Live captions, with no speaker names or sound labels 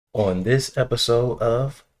On this episode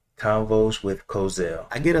of Convos with Cozell,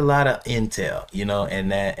 I get a lot of intel, in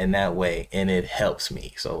that way, and it helps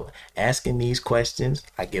me. So asking these questions,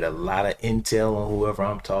 I get a lot of intel on whoever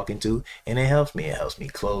I'm talking to, and it helps me. It helps me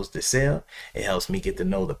close the sale. It helps me get to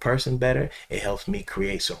know the person better. It helps me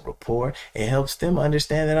create some rapport. It helps them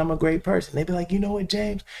understand that I'm a great person. They be like, you know what,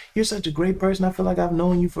 James, you're such a great person. I feel like I've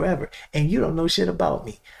known you forever, and you don't know shit about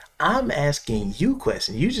me. I'm asking you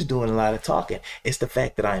questions. You're just doing a lot of talking. It's the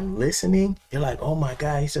fact that I'm listening. You're like, oh my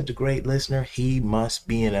God, he's such a great listener. He must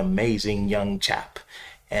be an amazing young chap.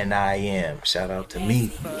 And I am. Shout out to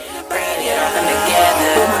me. Everybody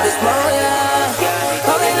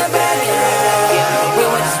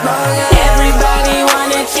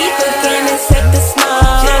wanna keep again and set the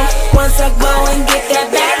smoke. Once I go and get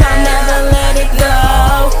that bag, I'll never let it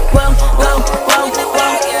go. Whoa, whoa, whoa,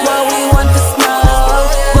 whoa, whoa, we want the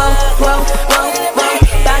smoke. Whoa, whoa, whoa, whoa,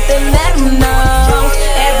 about to let 'em know.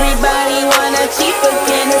 Everybody wanna keep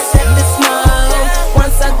again and set the smoke.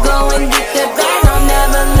 Once I go and get that bag, I'll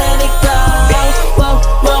never let it go. Whoa,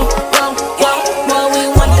 whoa, whoa, whoa, whoa, we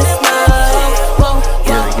want the smoke. Whoa,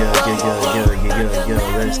 whoa,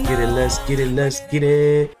 Let's get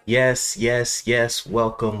it. Yes.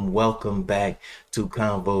 Welcome back to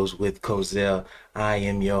Convos with Cozell. I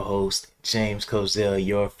am your host, James Cozell,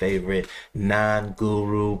 your favorite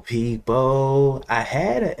non-guru people. I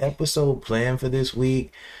had an episode planned for this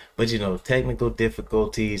week, but technical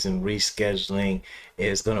difficulties and rescheduling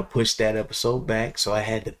is going to push that episode back. So I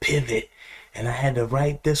had to pivot and I had to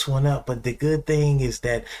write this one up. But the good thing is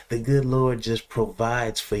that the good Lord just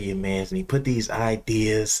provides for you, man. And he put these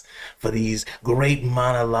ideas for these great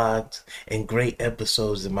monologues and great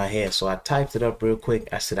episodes in my head. So I typed it up real quick.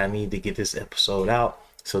 I said, I need to get this episode out.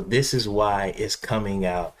 So this is why it's coming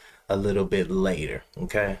out a little bit later.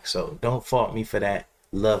 Okay. So don't fault me for that.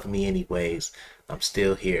 Love me anyways. I'm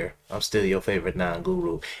still here. I'm still your favorite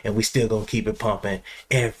non-guru. And we still gonna keep it pumping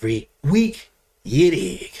every week. You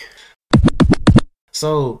dig?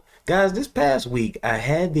 So, guys, this past week I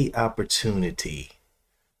had the opportunity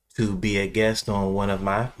to be a guest on one of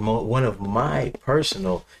my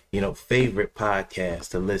personal, favorite podcasts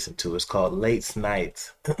to listen to. It's called Late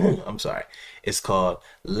Nights. I'm sorry. It's called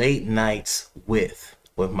Late Nights with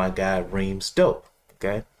my guy Reem's Dope.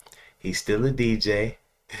 Okay, he's still a DJ.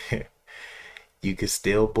 You can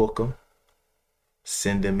still book him.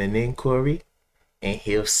 Send him an inquiry, and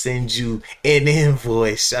he'll send you an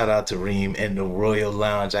invoice. Shout out to Reem and the Royal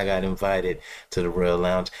Lounge. I got invited to the Royal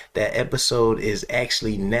Lounge. That episode is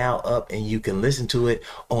actually now up, and you can listen to it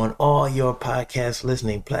on all your podcast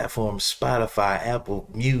listening platforms, Spotify, Apple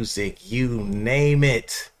Music, you name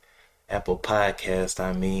it. Apple Podcast,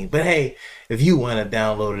 I mean. But hey, if you want to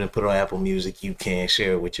download it and put it on Apple Music, you can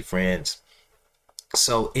share it with your friends.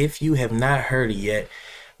 So if you have not heard it yet,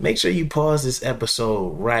 make sure you pause this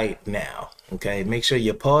episode right now. Okay, make sure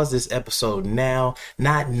you pause this episode now,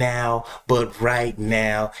 not now, but right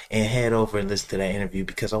now, and head over and listen to that interview,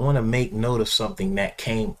 because I want to make note of something that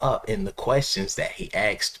came up in the questions that he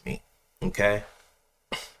asked me. Okay.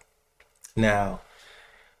 Now,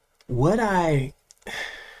 what I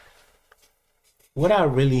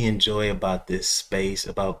really enjoy about this space,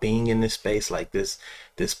 about being in this space like this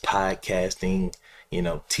podcasting,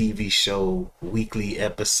 TV show, weekly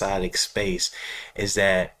episodic space, is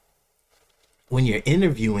that when you're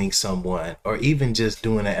interviewing someone or even just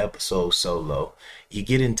doing an episode solo, you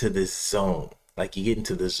get into this zone. Like, you get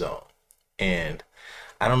into the zone. And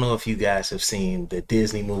I don't know if you guys have seen the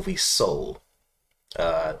Disney movie Soul.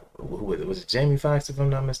 Was it Jamie Foxx, if I'm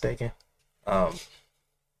not mistaken? Was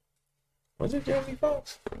it Jamie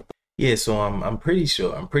Foxx? Yeah, so I'm pretty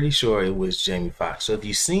sure it was Jamie Foxx. So if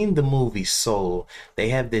you've seen the movie Soul, they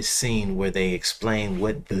have this scene where they explain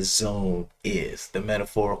what the zone is, the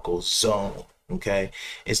metaphorical zone. Okay,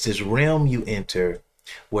 it's this realm you enter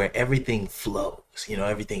where everything flows.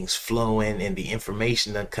 Everything's flowing, and the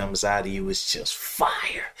information that comes out of you is just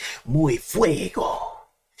fire. Muy fuego,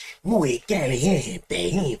 muy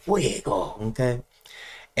caliente, fuego. Okay,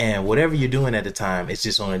 and whatever you're doing at the time, it's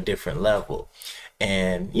just on a different level.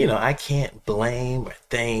 And I can't blame or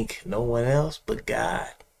thank no one else but God.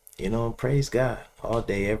 Praise God all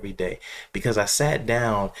day, every day, because I sat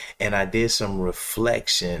down and I did some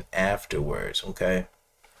reflection afterwards. Okay.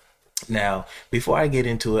 Now, before I get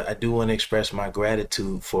into it, I do want to express my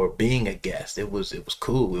gratitude for being a guest. It was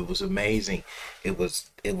cool. It was amazing. It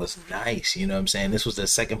was nice. You know what I'm saying? This was the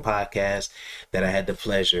second podcast that I had the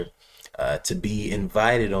pleasure to be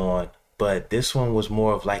invited on, but this one was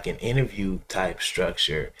more of like an interview type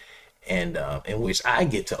structure, and in which I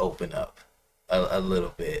get to open up a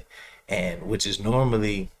little bit, and which is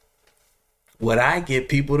normally what I get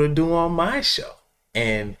people to do on my show.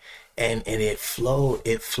 And and it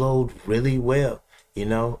flowed really well, you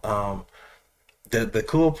know. The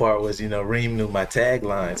cool part was, Reem knew my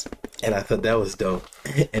taglines, and I thought that was dope.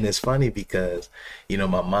 And it's funny because, my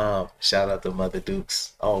mom, shout out to Mother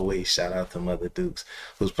Dukes, always shout out to Mother Dukes,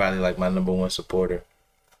 who's probably like my number one supporter.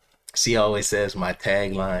 She always says my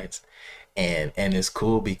taglines, and it's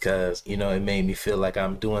cool because, it made me feel like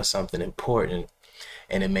I'm doing something important,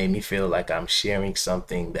 and it made me feel like I'm sharing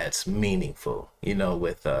something that's meaningful,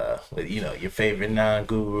 with your favorite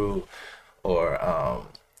non-guru, or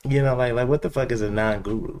like what the fuck is a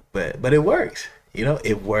non-guru? But it works.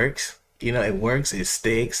 It works. It works. It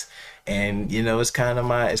sticks. And it's kind of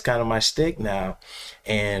my stick now.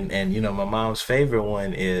 And my mom's favorite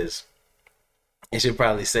one is, and she'll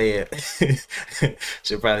probably say it.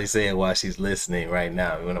 She'll probably say it while she's listening right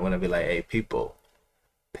now. When I be like, hey, people,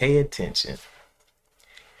 pay attention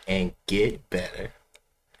and get better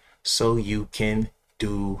so you can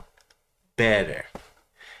do better.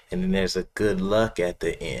 And then there's a good luck at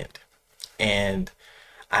the end. And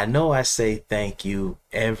I know I say thank you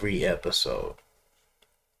every episode,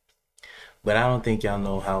 but I don't think y'all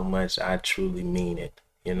know how much I truly mean it.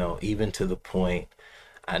 Even to the point,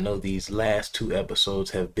 I know these last two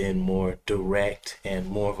episodes have been more direct and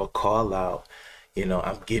more of a call out.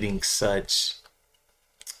 I'm getting such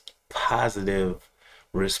positive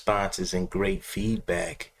responses and great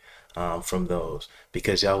feedback from those,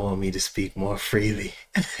 because y'all want me to speak more freely.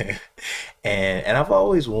 and I've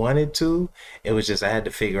always wanted to. It was just I had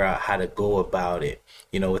to figure out how to go about it,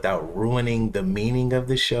 without ruining the meaning of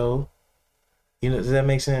the show. Does that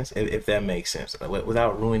make sense? If that makes sense,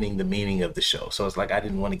 without ruining the meaning of the show. So it's like I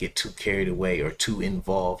didn't want to get too carried away or too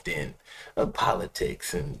involved in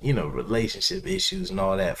politics and relationship issues and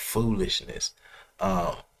all that foolishness.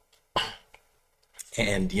 Um,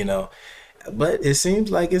 and but it seems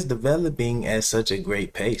like it's developing at such a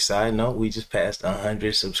great pace. Side note, we just passed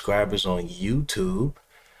 100 subscribers on YouTube.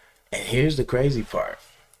 And here's the crazy part.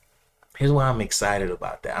 Here's why I'm excited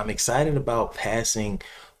about that. I'm excited about passing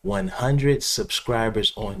 100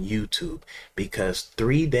 subscribers on YouTube, because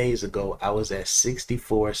 3 days ago I was at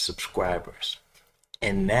 64 subscribers.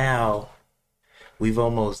 And now we've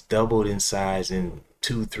almost doubled in size in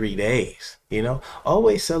 2-3 days.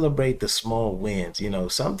 Always celebrate the small wins.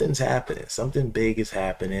 Something's happening, something big is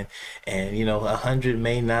happening. And 100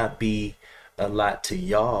 may not be a lot to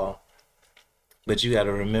y'all, but you got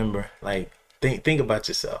to remember, like, think about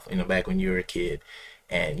yourself, back when you were a kid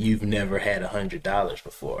and you've never had $100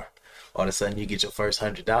 before. All of a sudden you get your first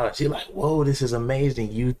 $100. You're like, whoa, this is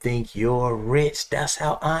amazing. You think you're rich. That's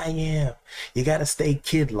how I am. You got to stay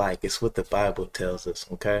kid-like. It's what the Bible tells us,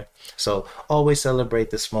 okay? So always celebrate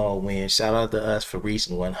the small wins. Shout out to us for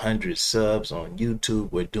reaching 100 subs on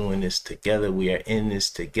YouTube. We're doing this together. We are in this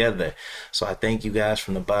together. So I thank you guys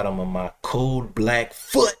from the bottom of my cold black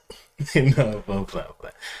foot. I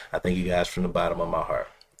thank you guys from the bottom of my heart,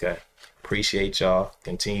 okay? Appreciate y'all.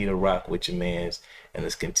 Continue to rock with your mans, and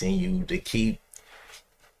let's continue to keep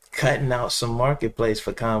cutting out some marketplace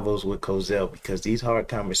for convos with Cozell, because these hard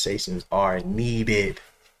conversations are needed.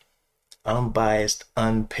 Unbiased,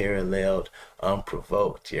 unparalleled,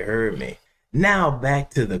 unprovoked. You heard me. Now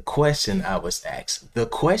back to the question I was asked. The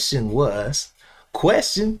question was,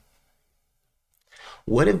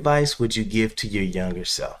 what advice would you give to your younger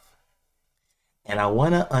self? And I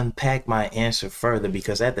want to unpack my answer further,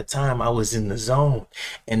 because at the time I was in the zone,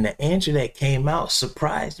 and the answer that came out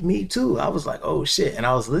surprised me too. I was like, oh shit. And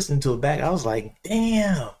I was listening to it back. I was like,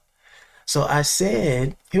 damn. So I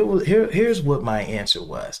said, here's what my answer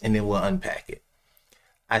was, and then we'll unpack it.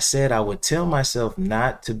 I said I would tell myself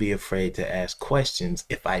not to be afraid to ask questions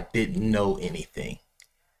if I didn't know anything.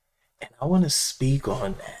 And I want to speak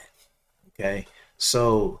on that. Okay.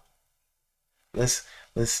 So let's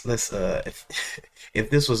if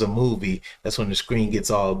this was a movie, that's when the screen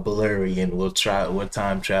gets all blurry, and we'll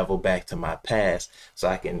time travel back to my past so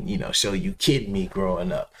I can show you kid me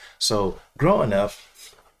growing up. So growing up,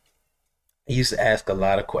 I used to ask a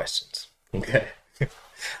lot of questions, okay?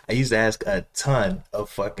 I used to ask a ton of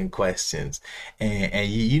fucking questions,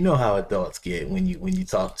 and you know how adults get when you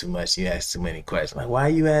talk too much, you ask too many questions. Like, why are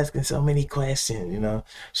you asking so many questions?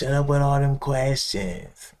 Shut up with all them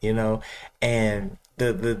questions. And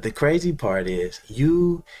the crazy part is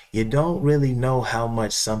you don't really know how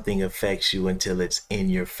much something affects you until it's in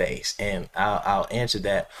your face. And I'll answer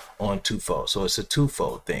that on twofold. So it's a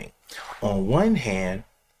twofold thing. On one hand,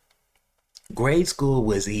 grade school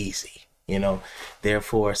was easy.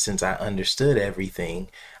 Therefore, since I understood everything,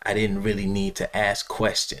 I didn't really need to ask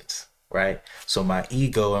questions. right? So my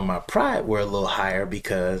ego and my pride were a little higher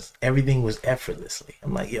because everything was effortlessly.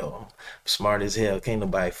 I'm like, yo, I'm smart as hell. Can't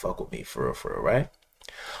nobody fuck with me for real, right?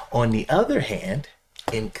 On the other hand,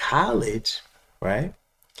 in college, right,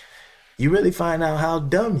 you really find out how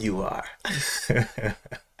dumb you are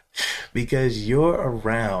because you're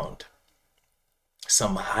around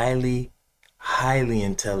some highly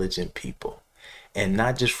intelligent people, and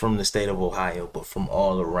not just from the state of Ohio, but from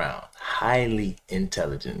all around. Highly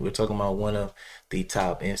intelligent. We're talking about one of the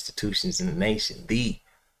top institutions in the nation, the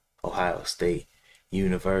Ohio State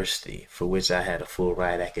University, for which I had a full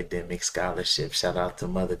ride academic scholarship. Shout out to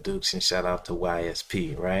Mother Dukes and shout out to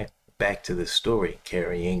YSP, right? Back to the story,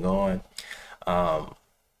 carrying on.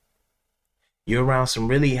 You're around some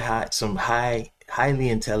really highly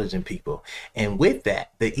intelligent people. And with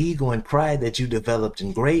that, the ego and pride that you developed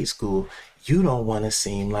in grade school, you don't want to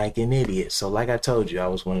seem like an idiot. So like I told you, I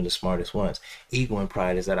was one of the smartest ones. Ego and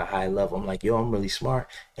pride is at a high level. I'm like, yo, I'm really smart.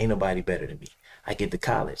 Ain't nobody better than me. I get to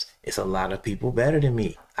college. It's a lot of people better than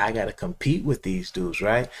me. I got to compete with these dudes,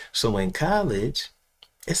 right? So in college,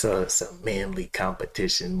 it's a manly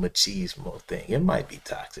competition machismo thing. It might be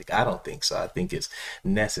toxic. I don't think so. I think it's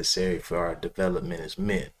necessary for our development as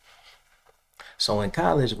men. So in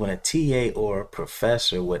college, when a TA or a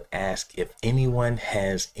professor would ask if anyone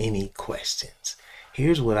has any questions,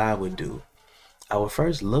 here's what I would do. I would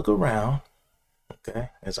first look around, okay,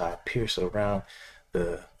 as I pierce around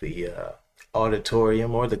the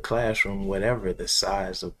auditorium or the classroom, whatever the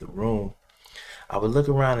size of the room. I would look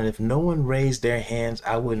around, and if no one raised their hands,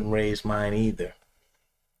 I wouldn't raise mine either.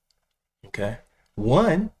 Okay.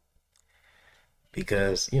 One,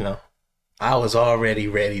 because, I was already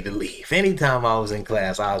ready to leave. Anytime I was in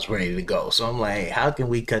class, I was ready to go. So I'm like, how can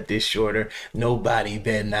we cut this shorter? Nobody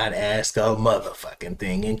better not ask a motherfucking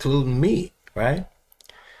thing, including me, right?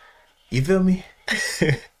 You feel me?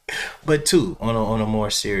 But two, on a more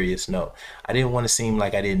serious note, I didn't want to seem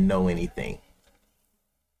like I didn't know anything.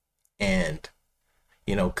 And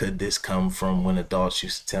could this come from when adults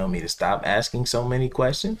used to tell me to stop asking so many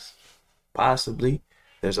questions? Possibly.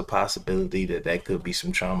 There's a possibility that could be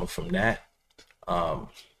some trauma from that.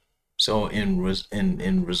 So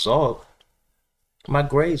in result, my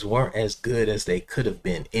grades weren't as good as they could have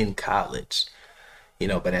been in college.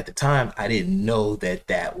 But at the time, I didn't know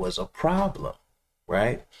that was a problem,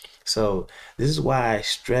 right? So this is why I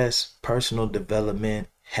stress personal development,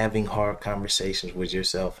 having hard conversations with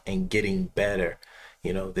yourself, and getting better.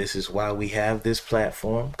 This is why we have this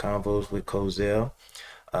platform, Convos with Cozell.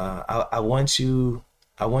 I want you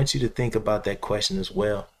to think about that question as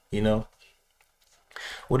well.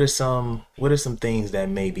 What are some things that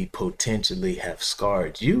maybe potentially have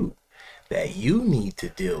scarred you that you need to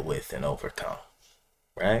deal with and overcome,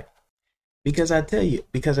 right? Because I tell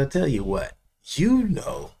you what,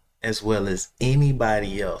 as well as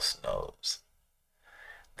anybody else knows,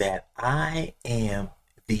 that I am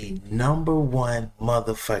the number one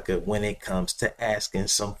motherfucker when it comes to asking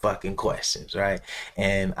some fucking questions, right?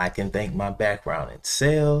 And I can thank my background in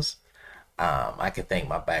sales. I can thank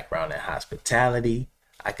my background in hospitality.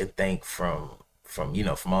 I can thank from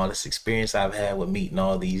all this experience I've had with meeting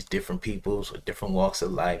all these different peoples with different walks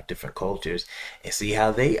of life, different cultures, and see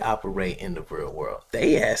how they operate in the real world.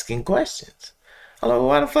 They asking questions. I'm like, well,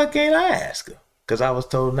 why the fuck can't I ask them? Because I was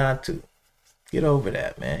told not to. Get over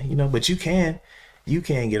that, man. But you can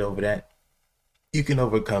get over that. You can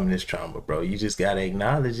overcome this trauma, bro. You just gotta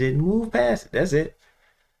acknowledge it and move past it. That's it.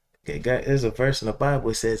 Okay, there's a verse in the Bible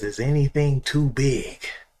that says, "Is anything too big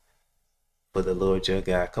for the Lord your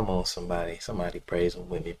God?" Come on, somebody praise him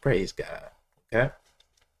with me. Praise God. Okay.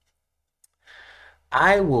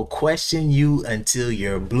 I will question you until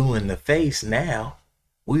you're blue in the face now.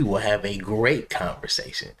 We will have a great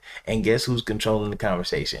conversation. And guess who's controlling the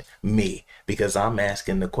conversation? Me, because I'm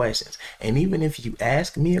asking the questions. And even if you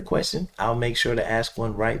ask me a question, I'll make sure to ask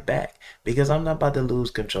one right back, because I'm not about to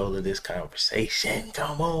lose control of this conversation.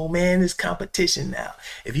 Come on, man, it's competition now.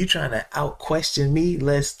 If you're trying to out question me,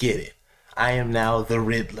 let's get it. I am now the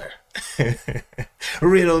Riddler.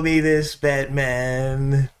 Riddle me this,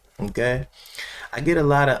 Batman. Okay. I get a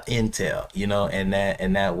lot of intel,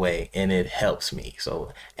 in that way, and it helps me.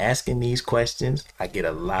 So asking these questions, I get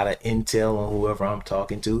a lot of intel on whoever I'm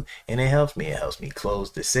talking to, and it helps me. It helps me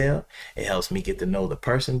close the sale. It helps me get to know the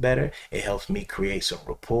person better. It helps me create some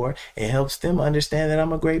rapport. It helps them understand that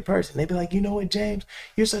I'm a great person. They be like, you know what, James,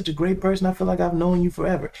 you're such a great person. I feel like I've known you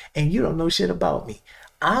forever, and you don't know shit about me.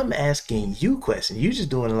 I'm asking you questions. You're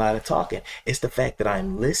just doing a lot of talking. It's the fact that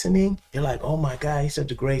I'm listening. You're like, oh my God, he's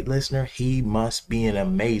such a great listener. He must be an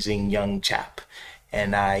amazing young chap.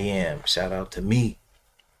 And I am. Shout out to me.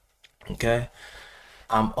 Okay.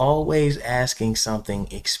 I'm always asking something,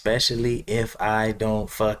 especially if I don't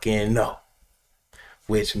fucking know,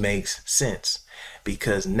 which makes sense.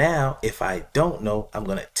 Because now, if I don't know, I'm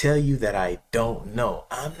going to tell you that I don't know.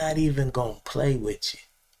 I'm not even going to play with you.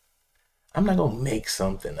 I'm not going to make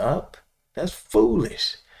something up. That's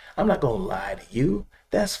foolish. I'm not going to lie to you.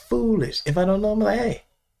 That's foolish. If I don't know, I'm like, hey,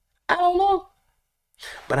 I don't know.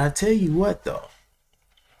 But I tell you what, though,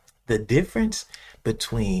 the difference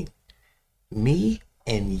between me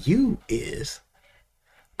and you is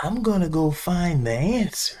I'm going to go find the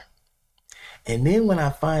answer. And then when I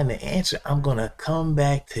find the answer, I'm going to come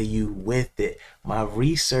back to you with it. My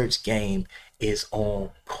research game is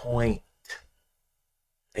on point.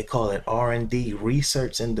 They call it R&D,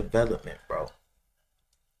 research and development, bro.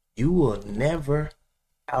 You will never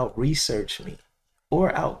out-research me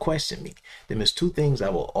or out-question me. There's two things I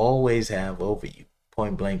will always have over you,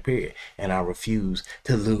 point blank period. And I refuse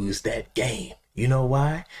to lose that game. You know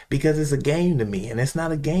why? Because it's a game to me and it's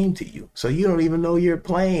not a game to you. So you don't even know you're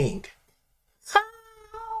playing.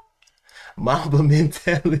 Mamba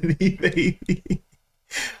mentality, baby.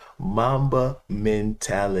 Mamba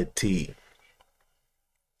mentality.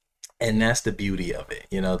 And that's the beauty of it.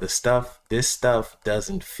 You know, this stuff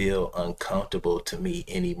doesn't feel uncomfortable to me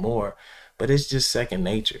anymore, but it's just second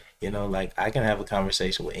nature. You know, like I can have a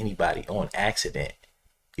conversation with anybody on accident,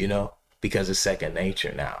 you know, because it's second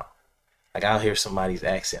nature now. Like I'll hear somebody's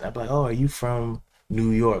accent. I'll be like, oh, are you from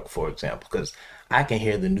New York, for example? Because I can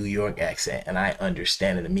hear the New York accent and I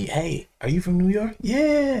understand it to me. Hey, are you from New York?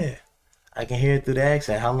 Yeah. I can hear it through the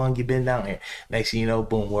accent. How long you been down here? Next thing you know,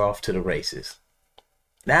 boom, we're off to the races.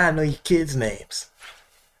 Now I know your kids' names.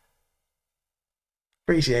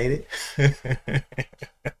 Appreciate it.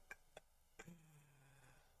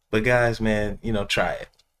 But guys, man, you know, try it.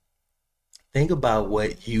 Think about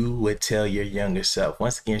what you would tell your younger self.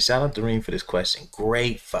 Once again, shout out to Reem for this question.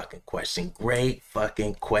 Great fucking question. Great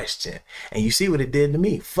fucking question. And you see what it did to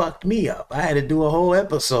me. Fucked me up. I had to do a whole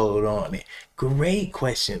episode on it. Great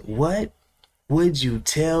question. What would you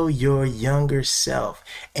tell your younger self?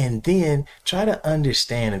 And then try to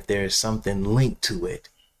understand if there is something linked to it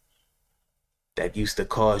that used to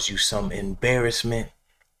cause you some embarrassment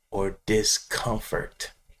or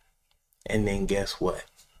discomfort. And then guess what?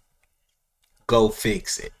 Go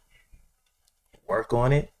fix it. Work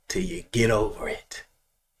on it till you get over it.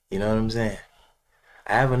 You know what I'm saying?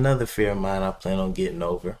 I have another fear of mine I plan on getting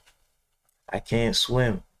over. I can't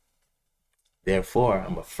swim. Therefore,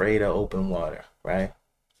 I'm afraid of open water, right?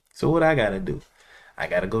 So what I gotta do? I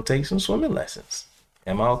gotta go take some swimming lessons.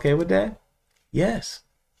 Am I okay with that? Yes.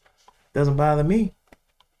 Doesn't bother me.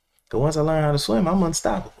 Because once I learn how to swim, I'm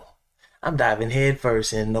unstoppable. I'm diving head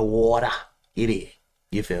first in the water. It is.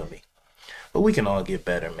 You feel me? But we can all get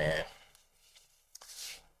better, man.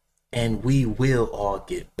 And we will all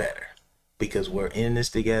get better. Because we're in this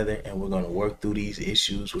together and we're going to work through these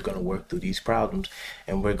issues. We're going to work through these problems.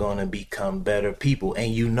 And we're going to become better people.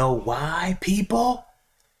 And you know why, people?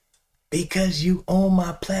 Because you own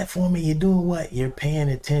my platform and you're doing what? You're paying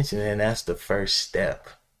attention. And that's the first step.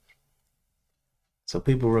 So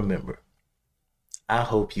people, remember, I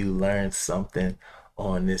hope you learned something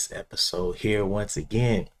on this episode here. Once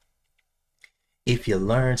again, if you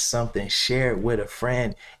learned something, share it with a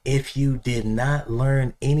friend. If you did not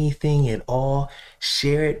learn anything at all,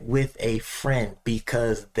 share it with a friend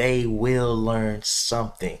because they will learn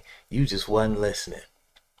something. You just wasn't listening.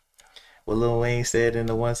 What Lil Wayne said in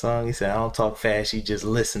the one song, he said, I don't talk fast, you just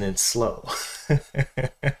listening slow.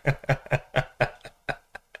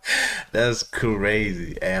 That's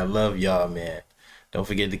crazy. Hey, I love y'all, man. Don't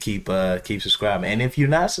forget to keep subscribing. And if you're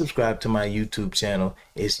not subscribed to my YouTube channel,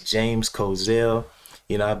 it's James Kozel.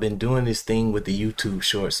 You know, I've been doing this thing with the YouTube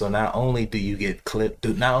shorts. So not only do you get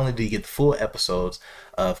the full episodes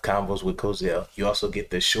of Convos with Kozel, you also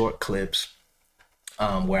get the short clips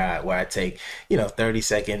where I take,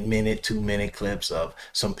 30-second, minute, 2-minute clips of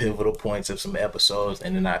some pivotal points of some episodes,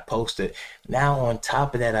 and then I post it. Now, on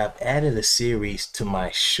top of that, I've added a series to my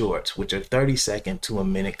shorts, which are 30-second to a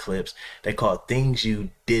minute clips. They're called Things You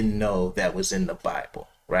Didn't Know That Was in the Bible,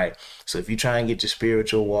 right? So if you try and get your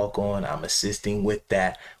spiritual walk on, I'm assisting with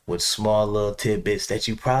that, with small little tidbits that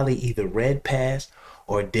you probably either read past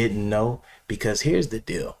or didn't know. Because here's the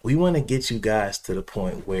deal. We want to get you guys to the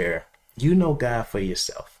point where you know God for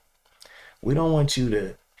yourself. We don't want you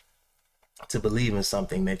to believe in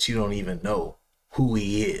something that you don't even know who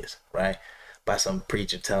he is, right? By some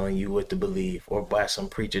preacher telling you what to believe, or by some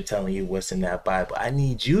preacher telling you what's in that Bible. I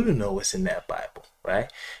need you to know what's in that Bible,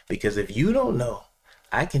 right? Because if you don't know,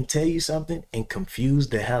 I can tell you something and confuse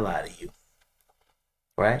the hell out of you,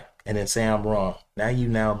 right? and then say I'm wrong. Now you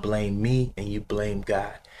blame me and you blame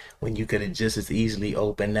God when you could have just as easily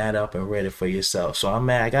opened that up and read it for yourself. So I'm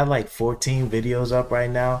mad. I got like 14 videos up right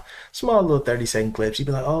now, small little 30-second clips. You'd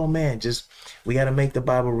be like, oh man, just we got to make the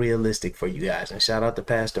Bible realistic for you guys. And shout out to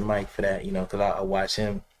Pastor Mike for that, you know, because I watch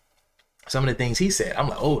him. Some of the things he said, I'm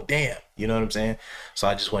like, oh, damn. You know what I'm saying? So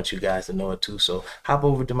I just want you guys to know it too. So hop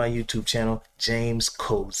over to my YouTube channel, James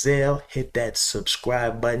Kozel. Hit that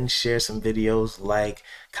subscribe button. Share some videos. Like,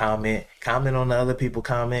 comment. Comment on the other people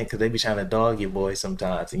comment because they be trying to dog your boy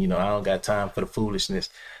sometimes. And, you know, I don't got time for the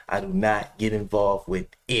foolishness. I do not get involved with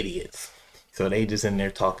idiots. So they just in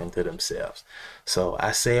there talking to themselves. So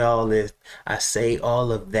I say all this. I say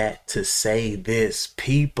all of that to say this.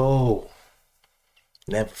 People,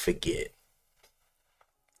 never forget.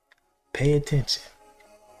 Pay attention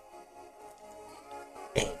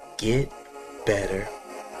and get better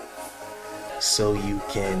so you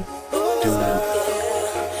can do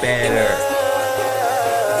better.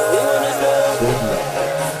 Good luck.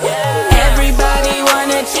 Everybody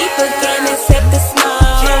wanna keep again and set the smoke.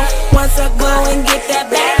 Once I go and get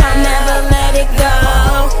that bag, I'll never let it go.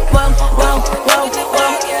 Whoa, whoa, whoa,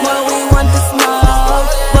 whoa, whoa, we want the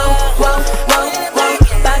smoke. Whoa, whoa, whoa, whoa,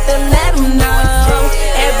 about to let 'em know.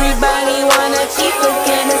 Everybody wanna keep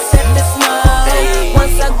again and set the smoke.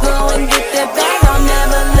 Once I go and get that bag, I'll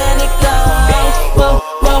never let it go. Whoa,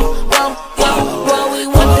 whoa, whoa, whoa, whoa, we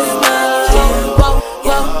want the smoke. Whoa,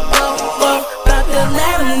 whoa, whoa, whoa, about to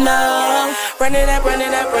let 'em know. Run it up, run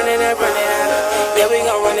it up, run it up, run it up. Yeah, we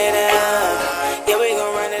gon' run it up.